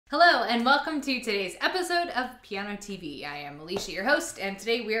Hello and welcome to today's episode of Piano TV. I am Allysia, your host, and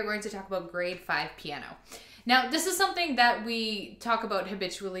today we are going to talk about grade 5 piano. Now, this is something that we talk about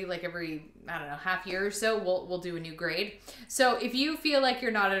habitually, like every, half year or so, we'll do a new grade. So if you feel like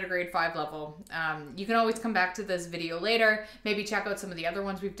you're not at a grade 5 level, you can always come back to this video later, maybe check out some of the other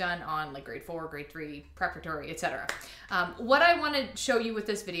ones we've done on like grade 4, grade 3, preparatory, etc. What I want to show you with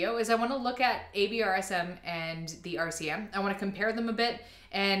this video is I want to look at ABRSM and the RCM. I want to compare them a bit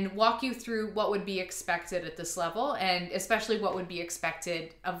and walk you through what would be expected at this level, and especially what would be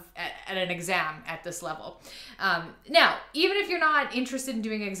expected at an exam at this level. Now, even if you're not interested in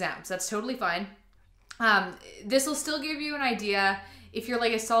doing exams, that's totally fine. This will still give you an idea, if you're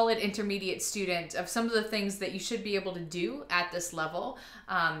like a solid intermediate student, of some of the things that you should be able to do at this level.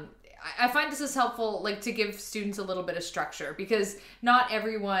 I find this is helpful, like, to give students a little bit of structure, because not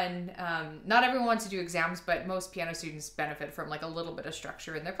everyone wants to do exams, but most piano students benefit from like a little bit of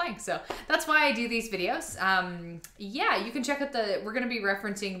structure in their playing. So that's why I do these videos. Yeah, you can check out we're going to be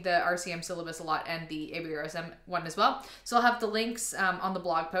referencing the RCM syllabus a lot and the ABRSM one as well. So I'll have the links on the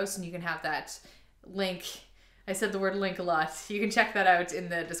blog post, and you can have that link. I said the word link a lot. You can check that out in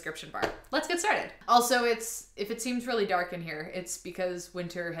the description bar. Let's get started. Also, if it seems really dark in here, it's because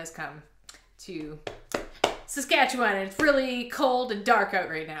winter has come to Saskatchewan and it's really cold and dark out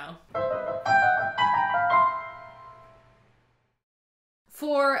right now.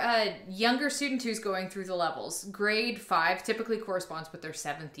 For a younger student who's going through the levels, grade 5 typically corresponds with their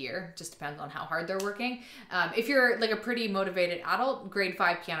 7th year. Just depends on how hard they're working. If you're like a pretty motivated adult, grade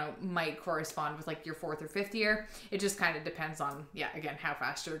 5 piano might correspond with like your 4th or 5th year. It just kind of depends on, again, how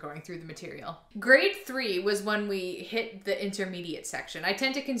fast you're going through the material. Grade 3 was when we hit the intermediate section. I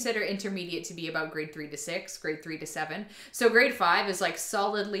tend to consider intermediate to be about grade 3 to 6, grade 3 to 7. So grade 5 is like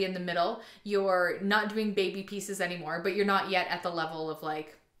solidly in the middle. You're not doing baby pieces anymore, but you're not yet at the level of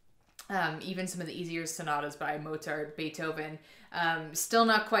even some of the easier sonatas by Mozart, Beethoven, still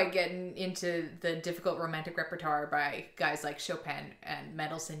not quite getting into the difficult romantic repertoire by guys like Chopin and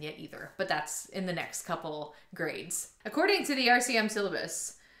Mendelssohn yet either, but that's in the next couple grades. According to the RCM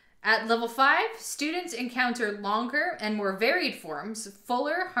syllabus, at level 5, students encounter longer and more varied forms,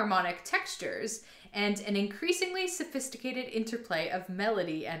 fuller harmonic textures, and an increasingly sophisticated interplay of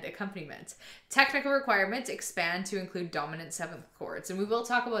melody and accompaniment. Technical requirements expand to include dominant 7th chords, and we will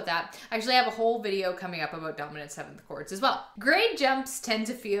talk about that. I actually have a whole video coming up about dominant 7th chords as well. Grade jumps tend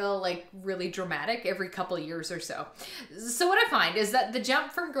to feel like really dramatic every couple years or so. So what I find is that the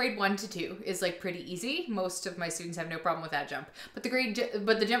jump from grade 1 to 2 is like pretty easy. Most of my students have no problem with that jump. But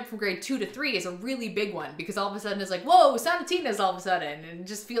the jump from grade 2 to 3 is a really big one, because all of a sudden it's like, whoa, sonatinas all of a sudden, and it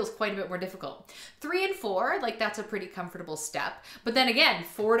just feels quite a bit more difficult. 3 and 4, like, that's a pretty comfortable step. But then again,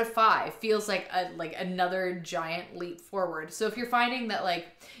 4 to 5 feels like another giant leap forward. So if you're finding that like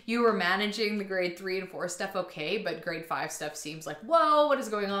you were managing the grade 3 and 4 stuff okay, but grade 5 stuff seems like, whoa, what is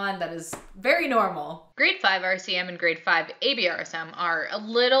going on? That is very normal. Grade 5 RCM and grade 5 ABRSM are a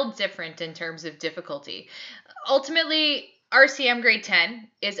little different in terms of difficulty. Ultimately, RCM grade 10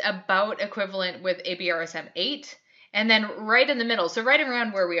 is about equivalent with ABRSM 8. And then right in the middle, so right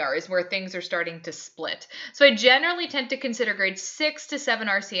around where we are, is where things are starting to split. So I generally tend to consider grade 6 to 7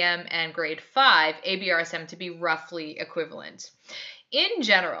 RCM and grade 5 ABRSM to be roughly equivalent. In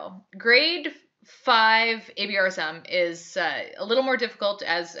general, grade 5 ABRSM is a little more difficult,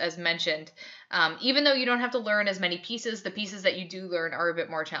 as mentioned. Even though you don't have to learn as many pieces, the pieces that you do learn are a bit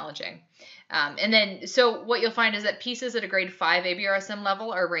more challenging. And then, so what you'll find is that pieces at a grade 5 ABRSM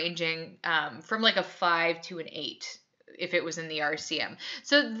level are ranging from like a 5 to an 8. If it was in the RCM.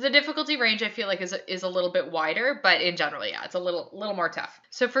 So the difficulty range, I feel like, is a little bit wider, but in general, yeah, it's a little more tough.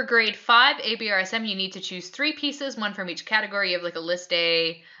 So for grade 5 ABRSM, you need to choose 3 pieces, one from each category. You have like a list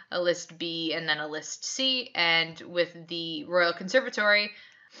A, a list B, and then a list C. And with the Royal Conservatory,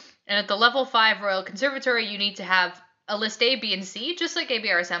 and at the level 5 Royal Conservatory, you need to have a list A, B, and C, just like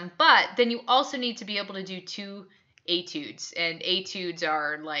ABRSM, but then you also need to be able to do 2 etudes, and etudes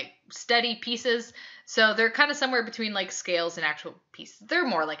are like study pieces, so they're kind of somewhere between like scales and actual pieces. They're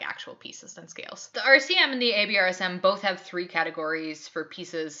more like actual pieces than scales. The RCM and the ABRSM both have 3 categories for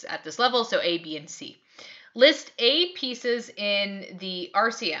pieces at this level, so A, B, and C. List A pieces in the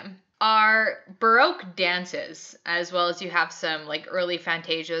RCM are Baroque dances, as well as you have some like early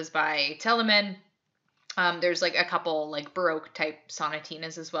fantasias by Telemann. There's like a couple like Baroque type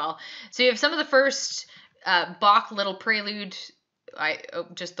sonatinas as well. So you have some of the first Bach Little Prelude,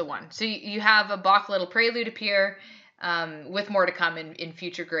 just the one. So you have a Bach Little Prelude appear, with more to come in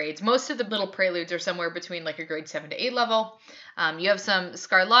future grades. Most of the little preludes are somewhere between like a grade 7 to 8 level. You have some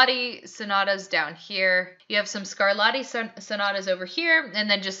Scarlatti sonatas down here. You have some Scarlatti sonatas over here, and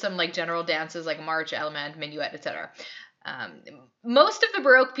then just some like general dances like march, allemande, minuet, etc. Most of the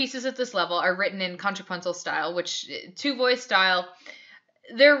Baroque pieces at this level are written in contrapuntal style, which two-voice style.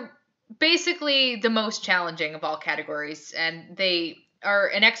 They're basically the most challenging of all categories, and they are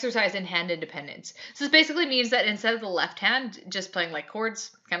an exercise in hand independence. So this basically means that instead of the left hand just playing like chords,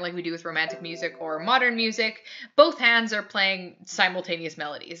 kind of like we do with romantic music or modern music, both hands are playing simultaneous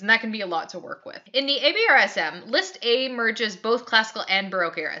melodies, and that can be a lot to work with. In the ABRSM, list A merges both classical and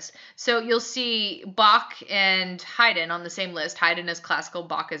Baroque eras. So you'll see Bach and Haydn on the same list. Haydn is classical,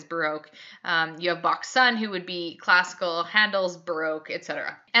 Bach is Baroque. You have Bach's son, who would be classical, Handel's Baroque,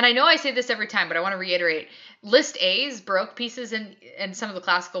 etc. And I know I say this every time, but I want to reiterate, list A's, Baroque pieces, and some of the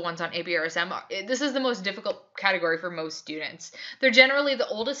classical ones on ABRSM, this is the most difficult category for most students. They're generally the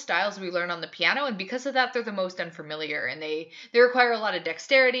oldest styles we learn on the piano, and because of that, they're the most unfamiliar, and they require a lot of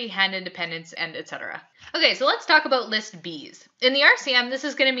dexterity, hand independence, and etc. Okay, so let's talk about list B's. In the RCM, this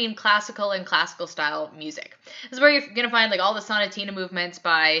is going to mean classical and classical style music. This is where you're going to find like all the sonatina movements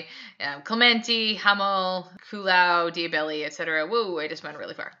by Clementi, Hummel, Kuhlau, Diabelli, etc. Whoa, I just went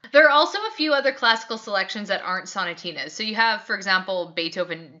really far. There are also a few other classical selections that aren't sonatinas. So you have, for example,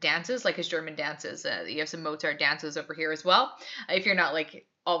 Beethoven dances, like his German dances. You have some Mozart dances over here as well. If you're not like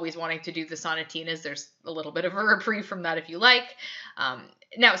always wanting to do the sonatinas, there's a little bit of a reprieve from that if you like.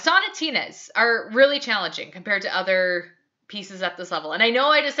 Now, sonatinas are really challenging compared to other pieces at this level. And I know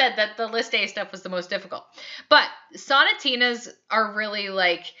I just said that the list A stuff was the most difficult, but sonatinas are really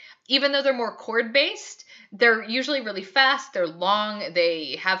like, even though they're more chord based, they're usually really fast, they're long,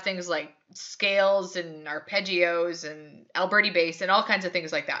 they have things like scales and arpeggios and Alberti bass and all kinds of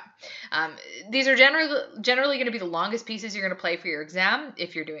things like that. These are generally going to be the longest pieces you're going to play for your exam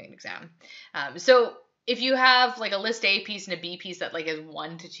if you're doing an exam. So if you have like a list A piece and a B piece that like is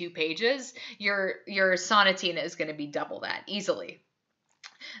 1 to 2 pages, your sonatina is going to be double that easily.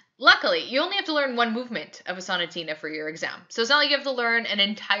 Luckily, you only have to learn one movement of a sonatina for your exam. So it's not like you have to learn an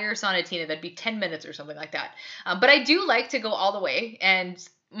entire sonatina. That'd be 10 minutes or something like that. But I do like to go all the way, and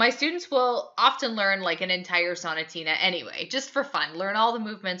my students will often learn like an entire sonatina anyway, just for fun. Learn all the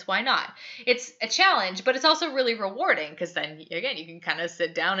movements, why not? It's a challenge, but it's also really rewarding because then, again, you can kind of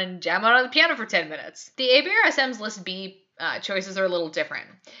sit down and jam out on the piano for 10 minutes. The ABRSM's List B choices are a little different.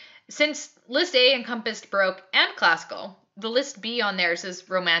 Since List A encompassed Baroque and Classical, the List B on theirs is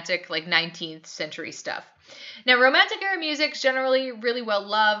Romantic, like 19th century stuff. Now, Romantic era music is generally really well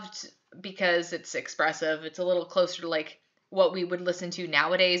loved because it's expressive. It's a little closer to like what we would listen to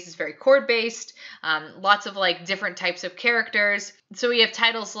nowadays. Is very chord based, lots of like different types of characters. So we have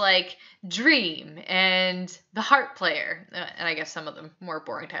titles like Dream and The Harp Player, and I guess some of the more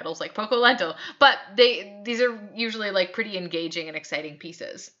boring titles like Poco Lento, but these are usually like pretty engaging and exciting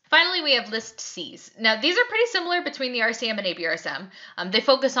pieces. Finally, we have List C's. Now, these are pretty similar between the RCM and ABRSM. They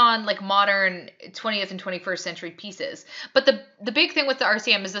focus on like modern 20th and 21st century pieces. But the big thing with the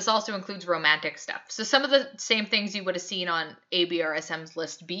RCM is this also includes romantic stuff. So some of the same things you would have seen on ABRSM's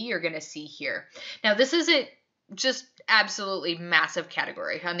List B, you're going to see here. Now, this isn't just absolutely massive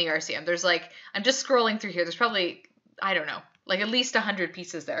category on the RCM. There's like, I'm just scrolling through here. There's probably, I don't know, like at least 100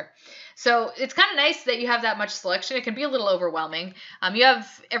 pieces there. So it's kind of nice that you have that much selection. It can be a little overwhelming. You have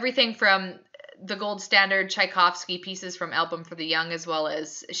everything from the gold standard Tchaikovsky pieces from Album for the Young, as well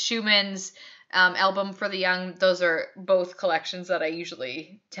as Schumann's Album for the Young. Those are both collections that I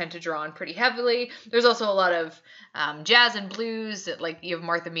usually tend to draw on pretty heavily. There's also a lot of jazz and blues. Like you have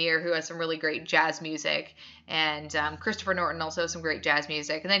Martha Meir, who has some really great jazz music, and Christopher Norton also has some great jazz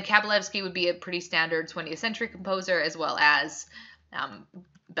music. And then Kabalevsky would be a pretty standard 20th century composer, as well as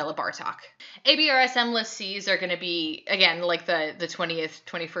Bela Bartok. ABRSM List C's are going to be, again, like the 20th,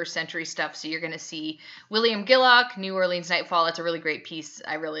 21st century stuff. So you're going to see William Gillock, New Orleans Nightfall. It's a really great piece.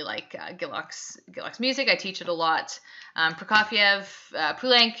 I really like Gillock's music. I teach it a lot. Prokofiev,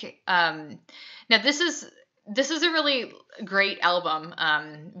 Poulenc. Now this is a really great album.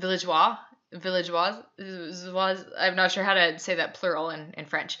 Villageois. I'm not sure how to say that plural in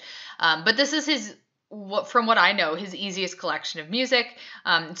French. But this is from what I know, his easiest collection of music.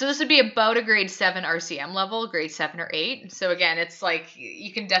 So this would be about a grade 7 RCM level, grade 7 or 8. So again, it's like,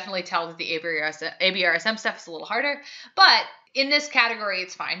 you can definitely tell that the ABRSM stuff is a little harder, but In this category,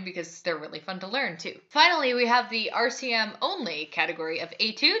 it's fine because they're really fun to learn too. Finally, we have the RCM only category of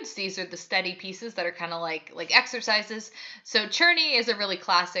etudes. These are the steady pieces that are kind of like exercises. So Czerny is a really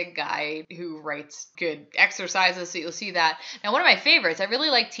classic guy who writes good exercises, so you'll see that. Now, one of my favorites, I really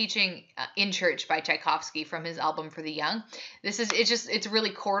like teaching In Church by Tchaikovsky from his album for the young. It's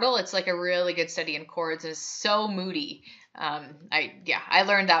really chordal. It's like a really good study in chords, and it's so moody. I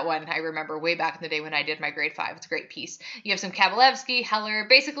learned that one. I remember way back in the day when I did my grade 5. It's a great piece. You have some Kabalevsky, Heller.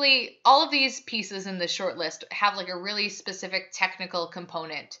 Basically, all of these pieces in the short list have like a really specific technical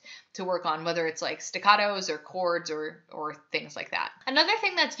component to work on, whether it's like staccatos or chords or things like that. Another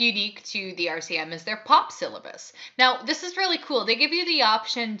thing that's unique to the RCM is their pop syllabus. Now, this is really cool. They give you the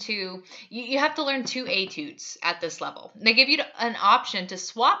option to, you have to learn 2 etudes at this level. They give you an option to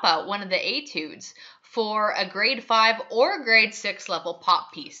swap out one of the etudes for a grade 5 or grade 6 level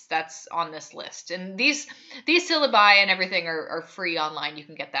pop piece that's on this list. And these syllabi and everything are free online. You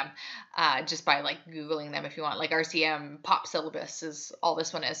can get them just by like Googling them if you want. Like RCM pop syllabus is all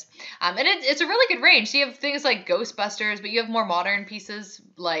this one is. And it's a really good range. So you have things like Ghostbusters, but you have more modern pieces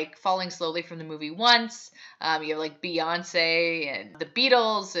like Falling Slowly from the movie Once. You have like Beyonce and the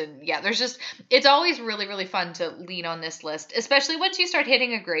Beatles. And yeah, it's always really, really fun to lean on this list, especially once you start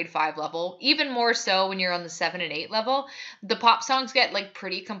hitting a grade 5 level, even more so when you're on the 7 and 8 level. The pop songs get like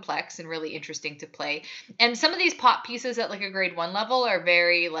pretty complex and really interesting to play. And some of these pop pieces at like a grade 1 level are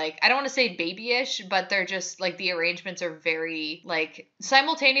very like, I don't want to say babyish, but they're just like the arrangements are very like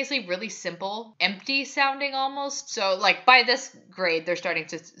simultaneously really simple, empty sounding almost. So like by this grade, they're starting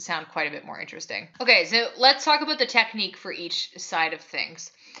to sound quite a bit more interesting. Okay, so let's talk about the technique for each side of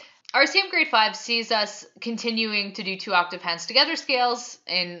things. RCM grade 5 sees us continuing to do 2-octave hands together scales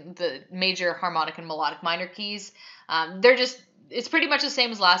in the major, harmonic, and melodic minor keys. It's pretty much the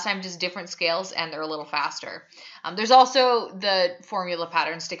same as last time, just different scales, and they're a little faster. There's also the formula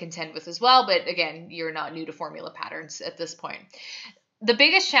patterns to contend with as well, but again, you're not new to formula patterns at this point. The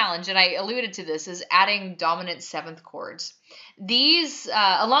biggest challenge, and I alluded to this, is adding dominant 7th chords. These,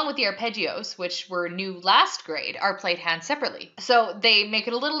 along with the arpeggios, which were new last grade, are played hand separately. So they make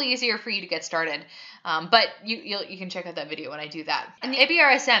it a little easier for you to get started. But you can check out that video when I do that. In the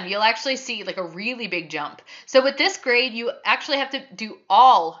ABRSM, you'll actually see like a really big jump. So with this grade, you actually have to do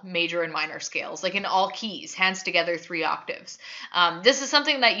all major and minor scales, like in all keys, hands together 3 octaves. This is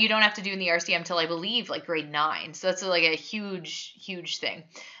something that you don't have to do in the RCM till I believe like grade 9. So that's like a huge, huge thing.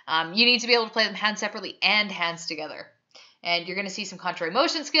 You need to be able to play them hands separately and hands together. And you're going to see some contrary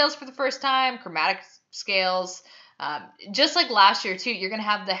motion scales for the first time, chromatic scales. Just like last year too, you're going to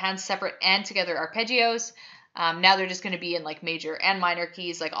have the hands separate and together arpeggios. Now they're just going to be in like major and minor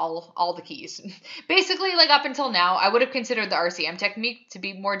keys, like all the keys. Basically, like up until now, I would have considered the RCM technique to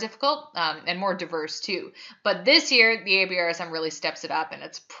be more difficult and more diverse too. But this year, the ABRSM really steps it up, and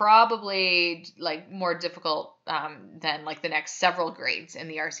it's probably like more difficult than like the next several grades in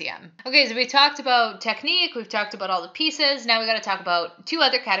the RCM. Okay, so we talked about technique, we've talked about all the pieces. Now we got to talk about 2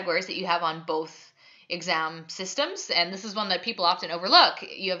 other categories that you have on both exam systems, and this is one that people often overlook.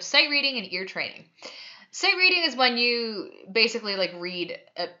 You have sight reading and ear training. Sight reading is when you basically like read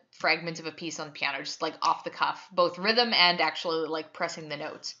a fragment of a piece on the piano, just like off the cuff, both rhythm and actually like pressing the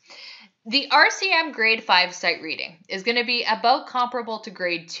notes. The RCM grade 5 sight reading is going to be about comparable to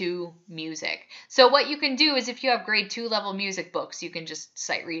grade 2 music. So what you can do is if you have grade 2 level music books, you can just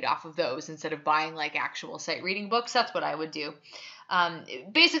sight read off of those instead of buying like actual sight reading books. That's what I would do.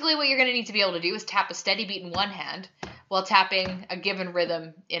 Basically what you're going to need to be able to do is tap a steady beat in one hand while tapping a given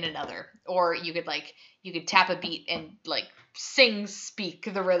rhythm in another. Or you could tap a beat and like speak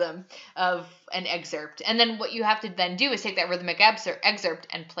the rhythm of an excerpt. And then what you have to then do is take that rhythmic excerpt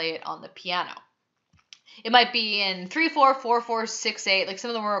and play it on the piano. It might be in 3/4, 4/4, 6/8, like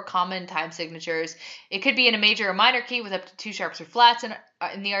some of the more common time signatures. It could be in a major or minor key with up to 2 sharps or flats in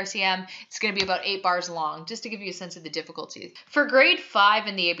the RCM. It's going to be about 8 bars long, just to give you a sense of the difficulty. For grade 5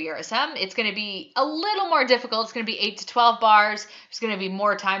 in the ABRSM, it's going to be a little more difficult. It's going to be 8 to 12 bars. There's going to be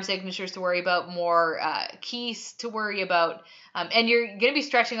more time signatures to worry about, more keys to worry about. And you're going to be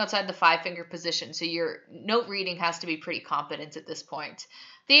stretching outside the 5-finger position, so your note reading has to be pretty competent at this point.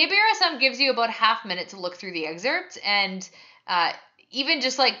 The ABRSM gives you about half a minute to look through the excerpt and even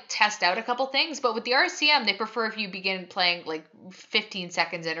just like test out a couple things. But with the RCM, they prefer if you begin playing like 15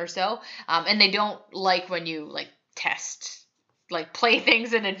 seconds in or so. And they don't like when you like test, like play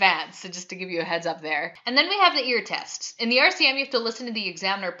things in advance. So just to give you a heads up there. And then we have the ear test. In the RCM, you have to listen to the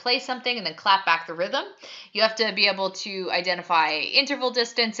examiner play something and then clap back the rhythm. You have to be able to identify interval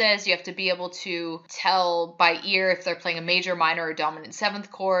distances. You have to be able to tell by ear if they're playing a major, minor, or dominant 7th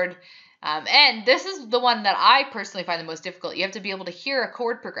chord. And this is the one that I personally find the most difficult. You have to be able to hear a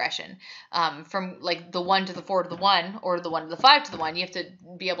chord progression from like the 1 to the 4 to the 1 or the 1 to the 5 to the 1. You have to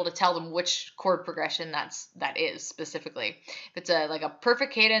be able to tell them which chord progression that is specifically. If it's like a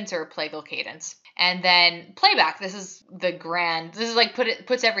perfect cadence or a plagal cadence. And then playback. This is like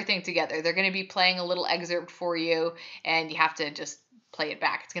puts everything together. They're going to be playing a little excerpt for you, and you have to just play it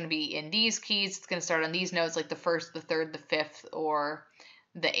back. It's going to be in these keys. It's going to start on these notes, like the first, the third, the fifth, or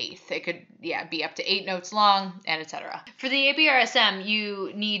the eighth. It could, be up to 8 notes long, and etc. For the ABRSM,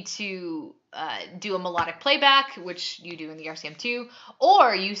 you need to do a melodic playback, which you do in the RCM2,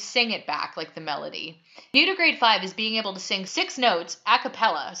 or you sing it back like the melody. New to grade 5 is being able to sing 6 notes a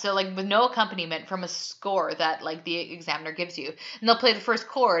cappella, so like with no accompaniment from a score that like the examiner gives you. And they'll play the first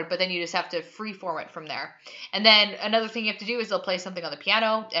chord, but then you just have to freeform it from there. And then another thing you have to do is they'll play something on the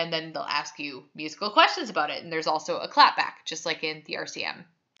piano, and then they'll ask you musical questions about it. And there's also a clapback, just like in the RCM.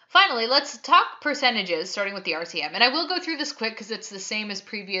 Finally, let's talk percentages, starting with the RCM. And I will go through this quick because it's the same as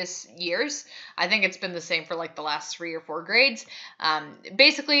previous years. I think it's been the same for like the last 3 or 4 grades.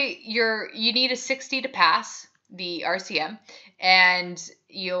 Basically, you need a 60 to pass the RCM, and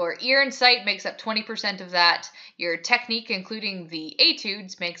your ear and sight makes up 20% of that. Your technique, including the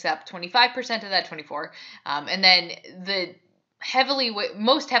etudes, makes up 25% of that, 24. And then the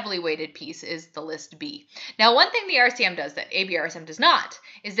most heavily weighted piece is the list B. Now, one thing the RCM does that ABRSM does not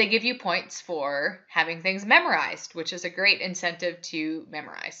is they give you points for having things memorized, which is a great incentive to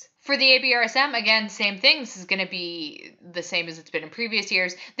memorize. For the ABRSM, again, same thing. This is going to be the same as it's been in previous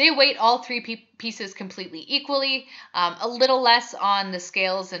years. They weight all 3 pieces completely equally, a little less on the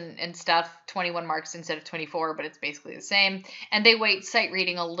scales and stuff, 21 marks instead of 24, but it's basically the same. And they weight sight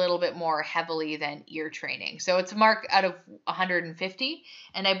reading a little bit more heavily than ear training. So it's a mark out of 150,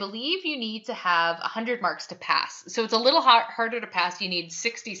 and I believe you need to have 100 marks to pass. So it's a little harder to pass. You need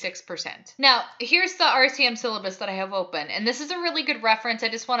 66%. Now, here's the RCM syllabus that I have open, and this is a really good reference. I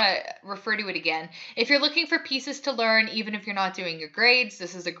just want to refer to it again. If you're looking for pieces to learn, even if you're not doing your grades,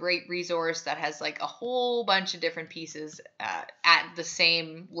 this is a great resource that has like a whole bunch of different pieces at the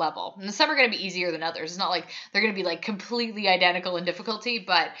same level. And some are going to be easier than others. It's not like they're going to be like completely identical in difficulty,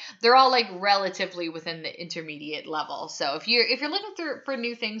 but they're all like relatively within the intermediate level. So if you're looking for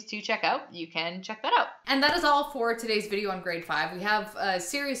new things to check out, you can check that out. And that is all for today's video on grade 5. We have a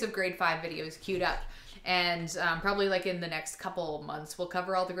series of grade 5 videos queued up. And probably like in the next couple months, we'll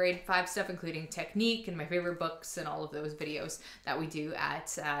cover all the grade 5 stuff, including technique and my favorite books and all of those videos that we do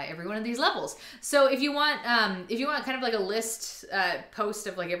at every one of these levels. So if you want kind of like a list post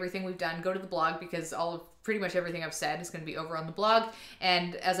of like everything we've done, go to the blog, because pretty much everything I've said is going to be over on the blog.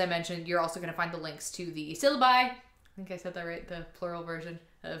 And as I mentioned, you're also going to find the links to the syllabi. I think I said that right, the plural version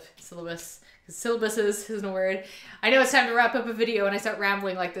of syllabus, because syllabuses isn't a word. I know it's time to wrap up a video and I start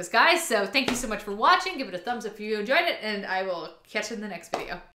rambling like this, guys. So thank you so much for watching. Give it a thumbs up if you enjoyed it, and I will catch you in the next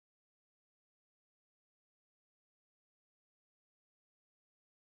video.